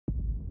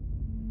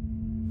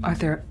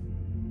Arthur,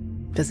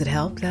 does it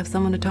help to have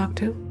someone to talk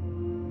to?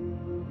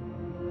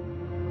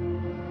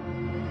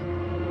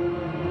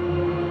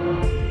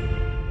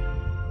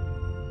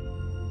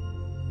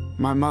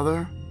 My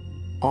mother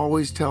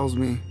always tells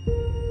me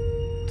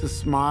to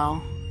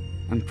smile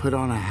and put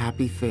on a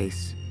happy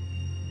face.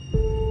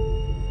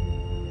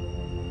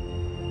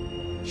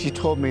 She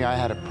told me I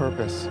had a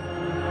purpose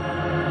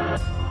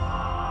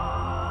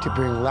to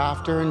bring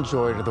laughter and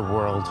joy to the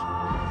world.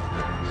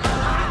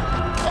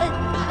 Hey,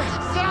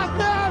 stop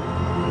them!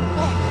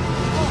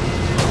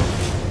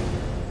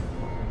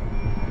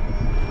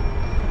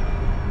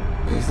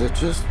 Is it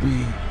just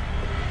me?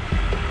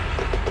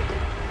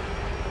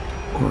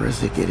 Or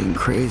is it getting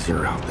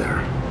crazier out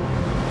there?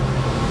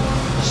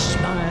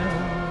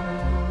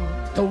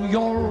 Smile, though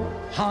your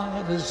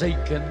heart is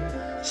aching.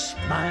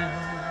 Smile,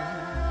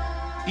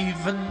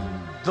 even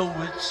though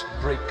it's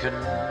breaking.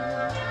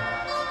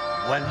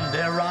 When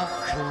there are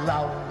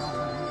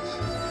clouds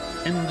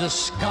in the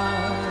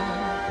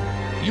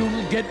sky,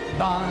 you'll get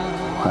by.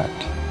 What?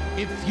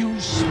 If you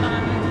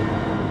smile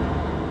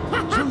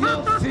through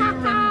your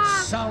fear and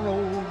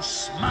sorrow,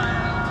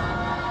 smile,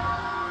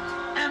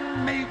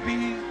 and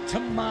maybe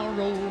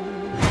tomorrow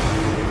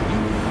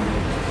you'll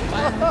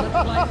find that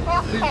life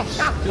is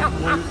still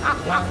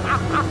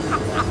worthwhile.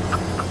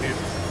 If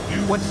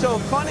you What's so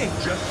funny?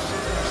 just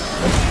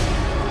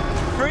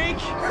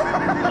Freak!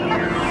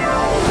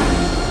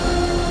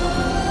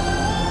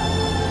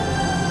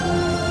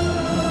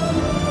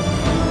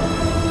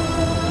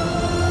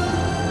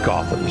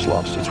 Gotham's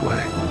lost its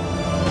way.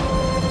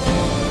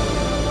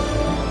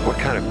 What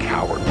kind of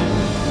coward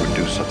would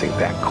do something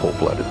that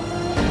cold-blooded?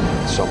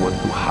 Someone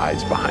who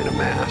hides behind a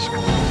mask.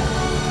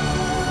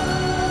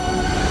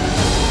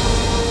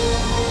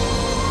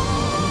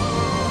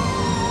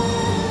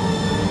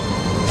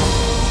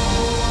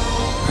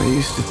 I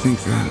used to think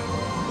that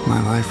my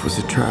life was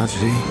a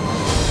tragedy.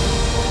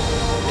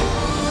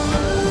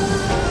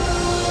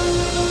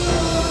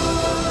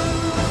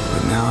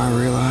 But now I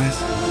realize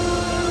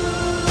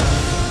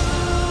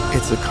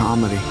it's a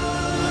comedy.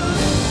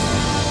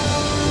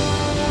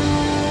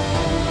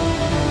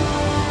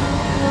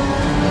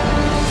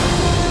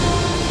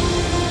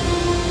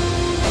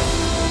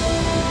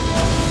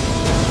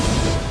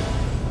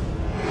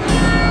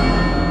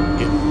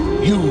 if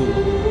you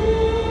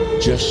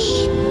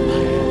just